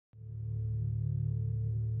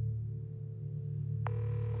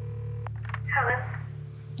Helen?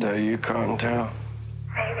 That you, Cottontail?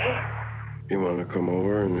 Maybe. You want to come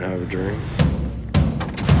over and have a drink?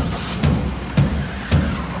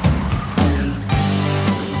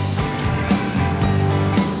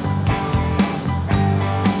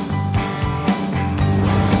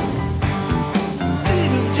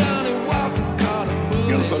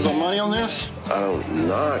 You gonna put some money on this? I don't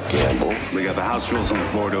not gamble. We got the house rules on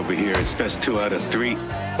the board over here. It's best 2 out of 3.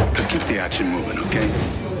 To keep the action moving, okay?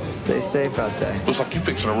 Stay safe out there. Looks like you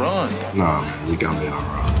fixing to run. Nah, man, you got me all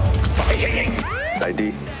wrong.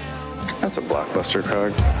 ID? That's a Blockbuster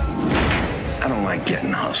card. I don't like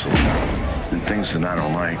getting hustled. And things that I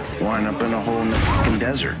don't like wind up in a hole in the fucking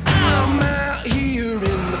desert. I'm out here in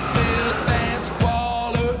the Philippines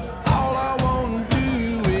squalor. All I want to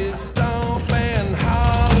do is stomp and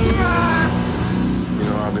holler. You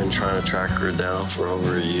know, I've been trying to track her down for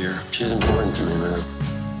over a year. She's important to me, man.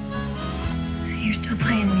 So you're still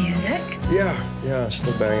playing music? Yeah,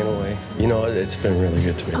 still banging away. You know, it's been really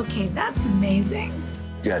good to me. Okay, that's amazing.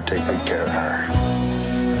 You gotta take good care of her.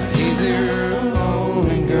 Hey there,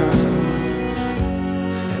 lonely girl.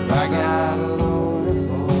 Have I got a lonely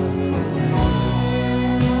boy for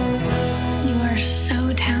You are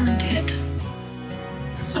so talented.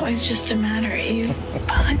 It's always just a matter of you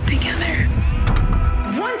pull it together.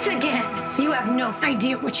 Once again, you have no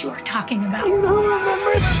idea what you are talking about. You don't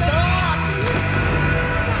remember. Stop!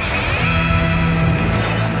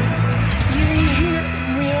 You need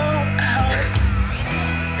real help.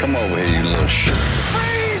 Come over here, you little shit.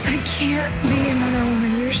 Please! I can't be another one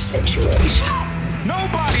of your situations.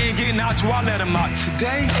 Nobody ain't getting out till I let them out.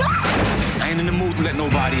 Today, I ain't in the mood to let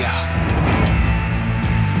nobody out.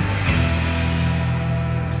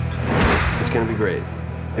 It's gonna be great.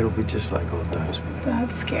 It'll be just like old times.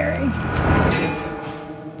 That's scary.